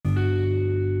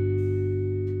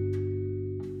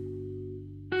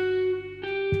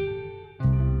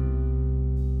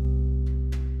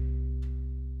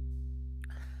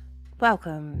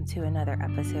Welcome to another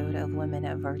episode of Women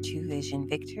of Virtue Vision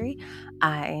Victory.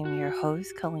 I am your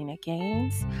host, Kalina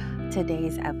Gaines.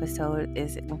 Today's episode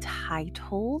is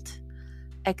entitled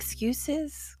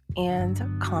Excuses and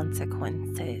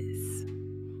Consequences.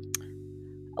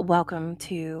 Welcome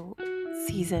to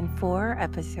Season 4,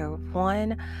 Episode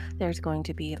 1. There's going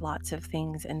to be lots of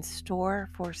things in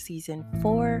store for Season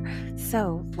 4,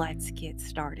 so let's get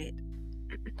started.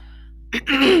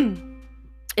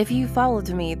 If you followed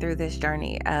me through this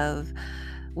journey of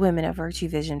Women of Virtue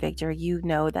Vision Victory, you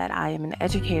know that I am an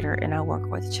educator and I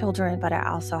work with children, but I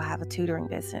also have a tutoring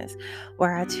business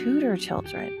where I tutor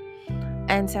children.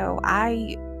 And so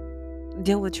I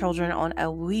deal with children on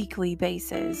a weekly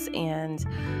basis, and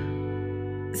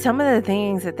some of the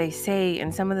things that they say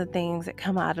and some of the things that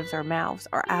come out of their mouths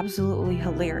are absolutely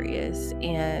hilarious.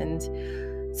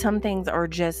 And some things are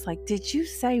just like, did you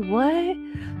say what?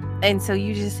 And so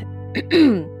you just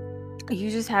you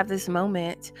just have this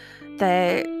moment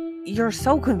that you're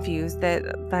so confused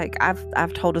that, like,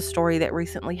 I've told a story that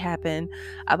recently happened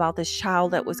about this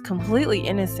child that was completely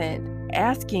innocent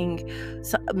asking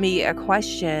me a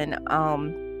question.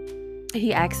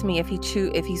 He asked me if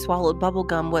he swallowed bubble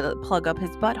gum would it plug up his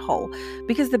butthole,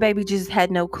 because the baby just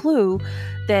had no clue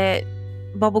that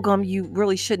bubblegum, you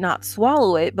really should not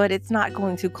swallow it, but it's not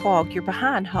going to clog your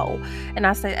behind hole. And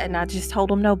I just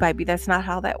told him, no, baby, that's not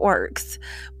how that works.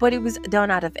 But it was done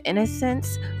out of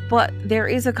innocence. But there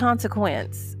is a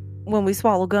consequence when we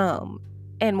swallow gum,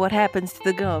 and what happens to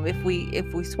the gum if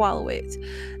we swallow it.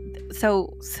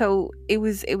 So it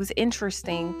was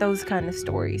interesting, those kind of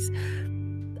stories.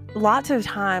 Lots of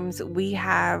times we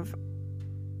have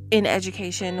in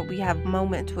education, we have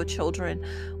moments with children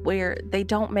where they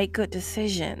don't make good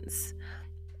decisions,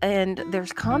 and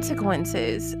there's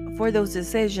consequences for those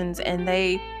decisions, and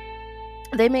they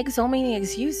make so many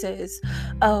excuses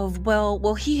of,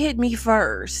 well, he hit me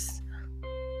first.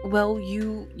 Well,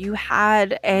 you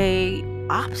had a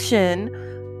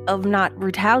option of not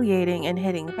retaliating and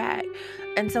hitting back.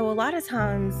 And so a lot of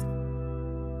times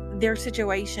there are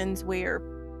situations where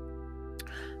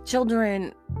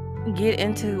children get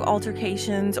into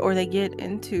altercations, or they get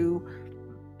into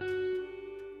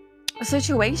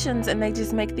situations and they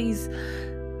just make these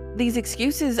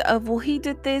excuses of, well, he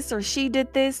did this or she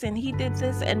did this and he did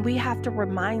this. And we have to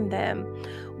remind them,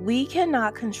 we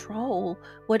cannot control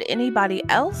what anybody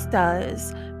else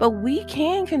does, but we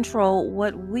can control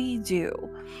what we do.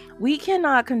 We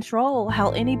cannot control how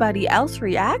anybody else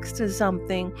reacts to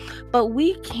something, but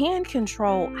we can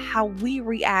control how we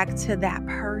react to that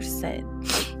person.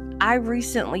 I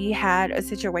recently had a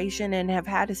situation, and have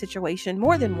had a situation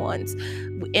more than once,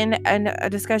 in a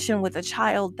discussion with a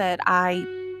child that I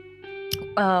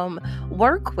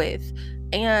work with.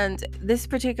 And this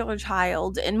particular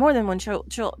child, and more than one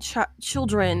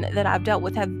children that I've dealt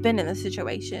with have been in this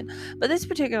situation, but this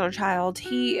particular child,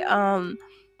 he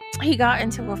got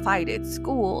into a fight at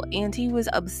school, and he was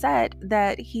upset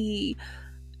that he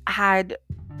had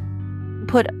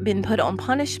been put on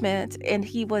punishment, and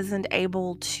he wasn't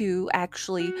able to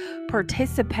actually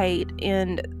participate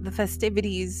in the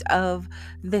festivities of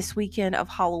this weekend of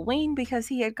Halloween because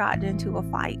he had gotten into a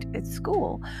fight at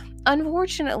school.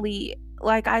 Unfortunately,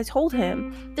 like I told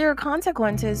him, there are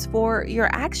consequences for your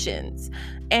actions,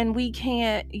 and we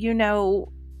can't,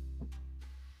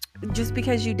 just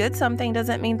because you did something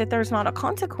doesn't mean that there's not a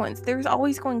consequence. There's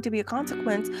always going to be a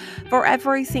consequence for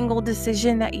every single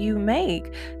decision that you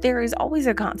make. There is always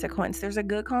a consequence. There's a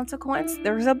good consequence.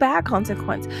 There's a bad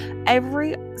consequence.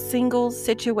 Every single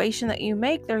situation that you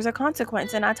make, there's a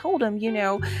consequence. And I told him,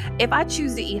 if I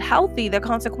choose to eat healthy, the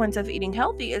consequence of eating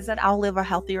healthy is that I'll live a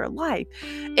healthier life.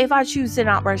 If I choose to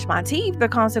not brush my teeth, the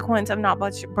consequence of not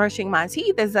brushing my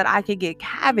teeth is that I could get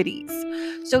cavities.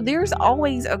 So there's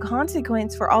always a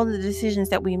consequence for all the decisions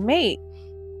that we make.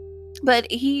 But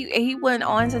he went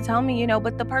on to tell me,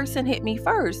 but the person hit me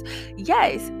first.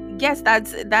 Yes,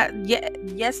 that's that.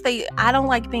 Yes, I don't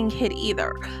like being hit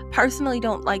either. Personally,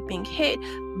 don't like being hit.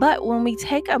 But when we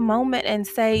take a moment and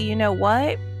say, you know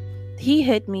what, he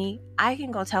hit me, I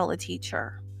can go tell a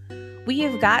teacher. We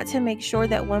have got to make sure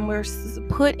that when we're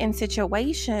put in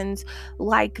situations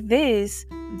like this,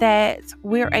 that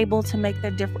we're able to make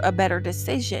a better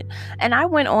decision. And I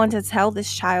went on to tell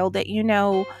this child that,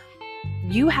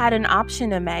 you had an option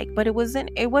to make, but it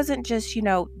wasn't just,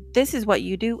 this is what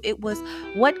you do. It was,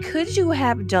 what could you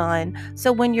have done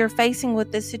so when you're facing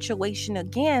with this situation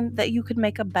again, that you could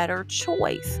make a better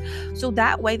choice? So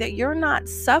that way that you're not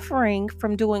suffering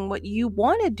from doing what you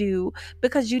want to do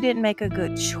because you didn't make a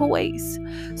good choice.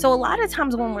 So a lot of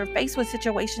times when we're faced with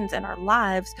situations in our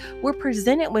lives, we're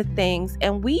presented with things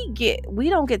and we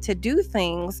don't get to do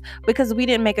things because we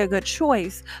didn't make a good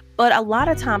choice. But a lot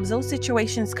of times those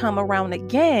situations come around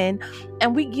again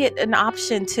and we get an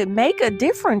option to make a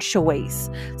different choice.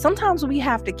 Sometimes we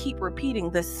have to keep repeating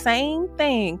the same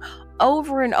thing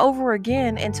over and over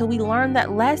again until we learn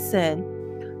that lesson.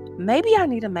 Maybe I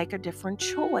need to make a different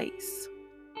choice.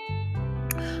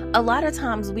 A lot of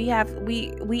times we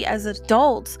as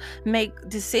adults make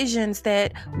decisions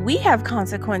that we have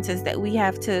consequences that we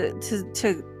have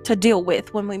to deal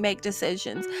with when we make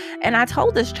decisions. And I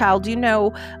told this child,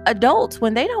 adults,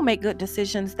 when they don't make good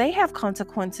decisions, they have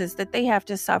consequences that they have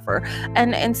to suffer.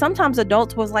 And sometimes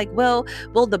adults was like, well,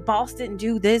 the boss didn't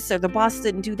do this or the boss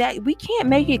didn't do that. We can't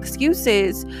make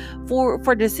excuses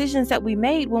for decisions that we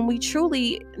made when we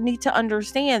truly need to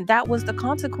understand that was the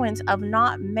consequence of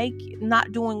not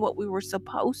doing what we were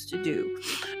supposed to do.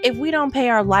 If we don't pay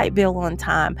our light bill on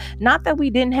time, not that we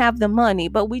didn't have the money,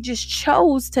 but we just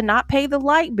chose to not pay the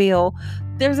light bill,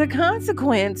 there's a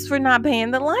consequence for not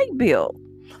paying the light bill.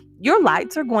 Your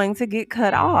lights are going to get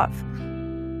cut off.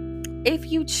 If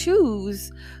you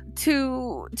choose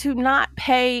to not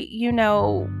pay, your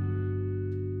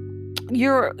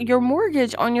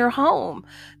mortgage on your home,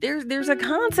 there's a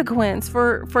consequence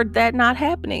for that not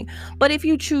happening. But if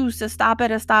you choose to stop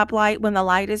at a stoplight when the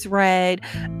light is red,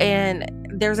 and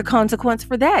there's a consequence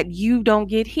for that, you don't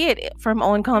get hit from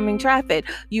oncoming traffic,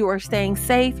 you are staying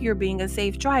safe, you're being a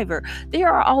safe driver.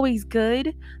 There's always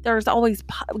good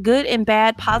and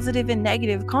bad, positive and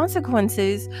negative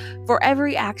consequences for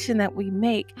every action that we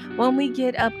make. When we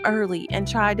get up early and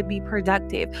try to be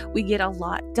productive, we get a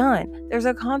lot done. There's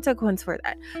a consequence for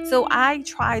that. So I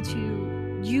try to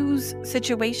use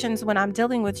situations when I'm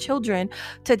dealing with children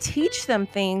to teach them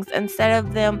things instead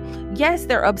of them, yes,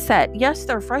 they're upset. Yes,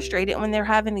 they're frustrated when they're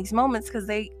having these moments because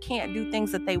they can't do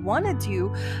things that they want to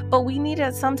do. But we need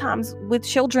to sometimes, with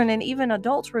children and even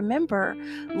adults, remember,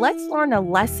 let's learn a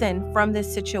lesson from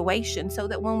this situation so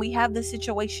that when we have this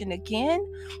situation again,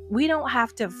 we don't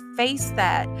have to face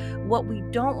that, what we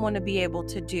don't want to be able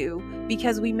to do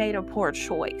because we made a poor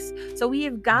choice. So we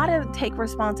have got to take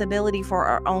responsibility for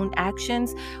our own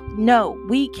actions. No,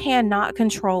 we cannot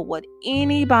control what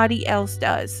anybody else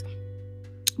does,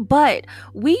 but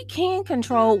we can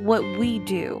control what we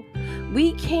do.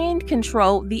 We can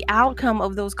control the outcome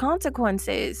of those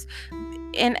consequences.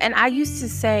 And I used to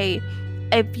say,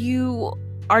 if you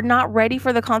are not ready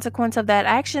for the consequence of that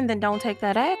action, then don't take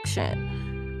that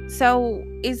action. So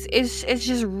it's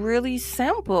just really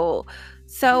simple.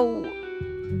 So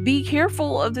be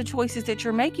careful of the choices that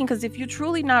you're making, because if you're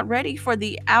truly not ready for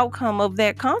the outcome of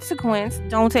that consequence,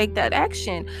 don't take that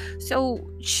action. So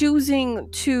choosing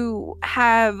to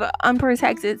have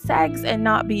unprotected sex and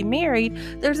not be married,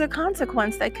 there's a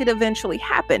consequence that could eventually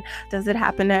happen. Does it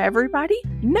happen to everybody?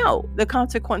 No. The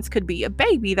consequence could be a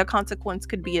baby. The consequence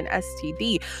could be an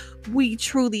STD. We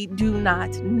truly do not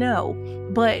know.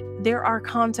 But there are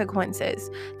consequences.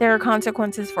 There are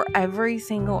consequences for every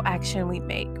single action we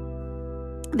make.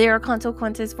 There are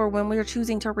consequences for when we're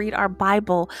choosing to read our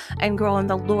Bible and grow in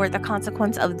the Lord. The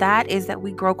consequence of that is that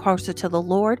we grow closer to the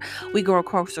Lord. We grow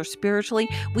closer spiritually.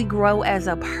 We grow as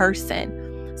a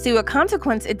person. See, a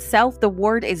consequence itself, the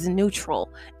word is neutral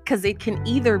because it can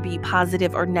either be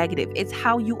positive or negative. It's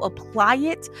how you apply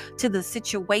it to the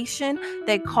situation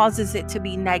that causes it to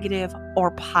be negative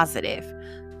or positive.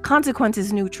 Consequence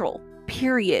is neutral.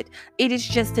 Period. It is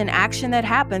just an action that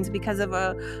happens because of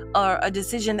a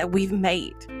decision that we've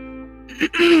made.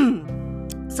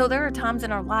 So there are times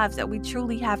in our lives that we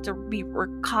truly have to be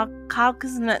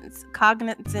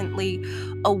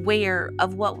cognizantly aware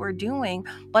of what we're doing,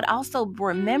 but also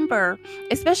remember,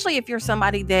 especially if you're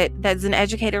somebody that's an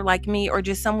educator like me or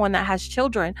just someone that has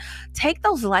children, take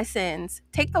those lessons,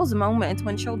 take those moments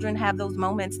when children have those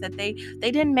moments that they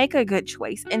didn't make a good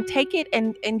choice, and take it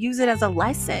and use it as a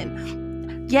lesson.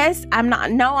 Yes, I'm not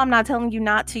telling you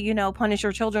not to, punish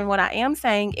your children. What I am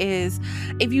saying is,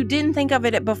 if you didn't think of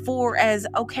it before as,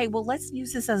 okay, well, let's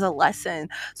use this as a lesson.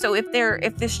 So if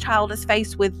this child is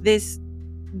faced with this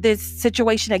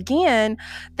situation again,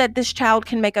 that this child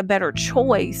can make a better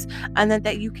choice, and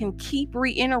that you can keep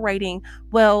reiterating,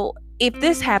 well, if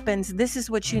this happens, this is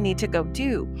what you need to go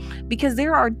do. Because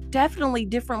there are definitely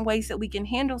different ways that we can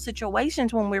handle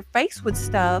situations when we're faced with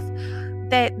stuff.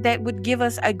 that would give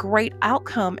us a great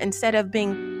outcome instead of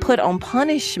being put on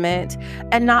punishment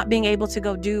and not being able to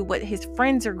go do what your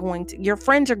friends are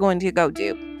going to go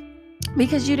do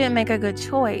because you didn't make a good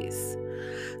choice.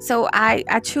 So I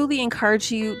truly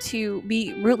encourage you to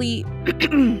be really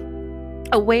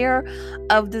aware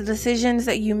of the decisions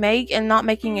that you make and not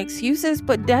making excuses,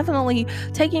 but definitely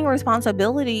taking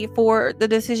responsibility for the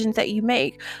decisions that you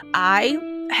make. I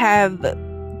have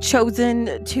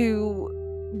chosen to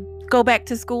go back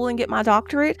to school and get my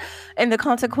doctorate, and the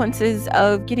consequences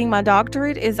of getting my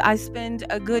doctorate is I spend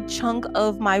a good chunk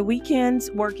of my weekends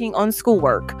working on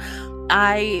schoolwork.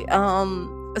 I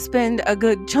spend a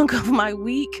good chunk of my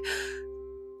week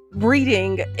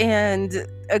reading and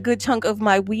a good chunk of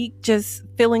my week just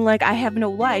feeling like I have no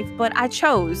life. But I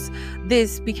chose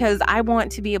this because I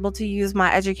want to be able to use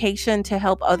my education to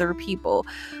help other people.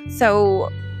 So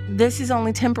this is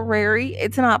only temporary.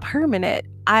 It's not permanent.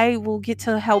 I will get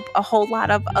to help a whole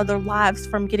lot of other lives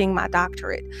from getting my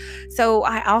doctorate. So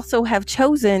I also have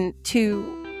chosen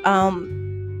to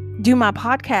do my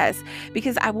podcast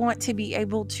because I want to be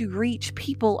able to reach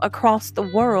people across the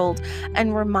world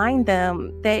and remind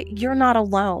them that you're not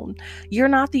alone. You're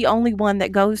not the only one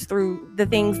that goes through the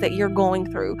things that you're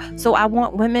going through. So I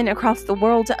want women across the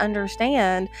world to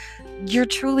understand you're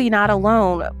truly not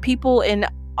alone. People in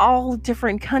all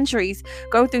different countries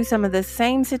go through some of the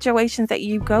same situations that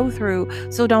you go through.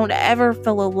 So don't ever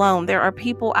feel alone. There are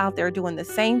people out there doing the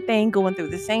same thing, going through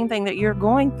the same thing that you're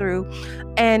going through.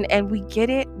 And we get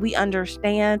it. We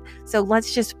understand. So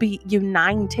let's just be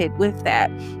united with that.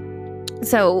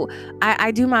 So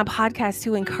I do my podcast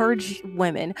to encourage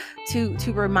women, to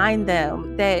remind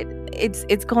them that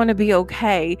it's going to be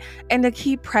okay and to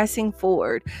keep pressing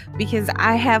forward, because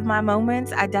I have my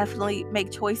moments. I definitely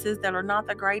make choices that are not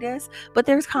the greatest, but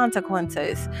there's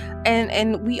consequences,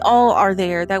 and we all are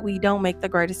there that we don't make the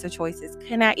greatest of choices.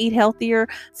 Can I eat healthier?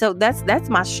 So that's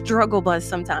my struggle bus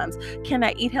sometimes. Can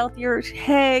I eat healthier?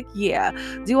 Heck yeah.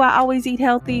 Do I always eat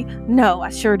healthy? No,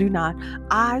 I sure do not.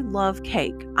 I love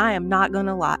cake. I am not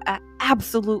gonna lie. I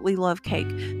absolutely love cake.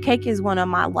 Cake is one of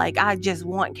my, I just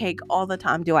want cake all the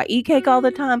time. Do I eat cake all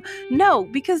the time? No,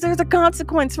 because there's a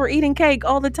consequence for eating cake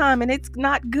all the time, and it's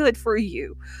not good for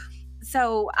you.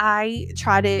 So I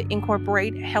try to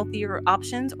incorporate healthier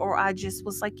options, or I just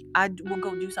was like, I will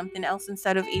go do something else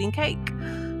instead of eating cake.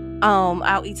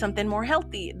 I'll eat something more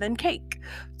healthy than cake.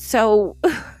 So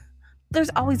there's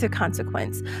always a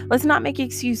consequence. Let's not make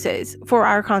excuses for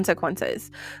our consequences.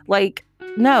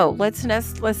 No, let's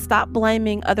stop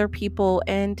blaming other people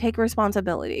and take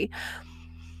responsibility.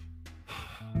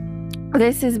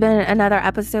 This has been another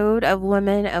episode of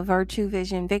Women of Virtue,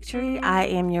 Vision, Victory. I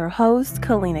am your host,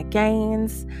 Kalina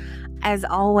Gaines. As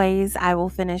always, I will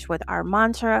finish with our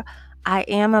mantra. I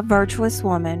am a virtuous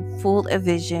woman full of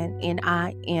vision, and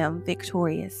I am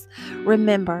victorious.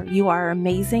 Remember, you are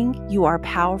amazing, you are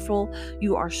powerful,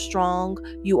 you are strong,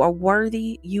 you are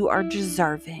worthy, you are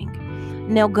deserving.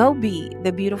 Now go be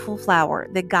the beautiful flower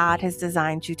that God has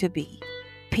designed you to be.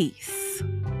 Peace.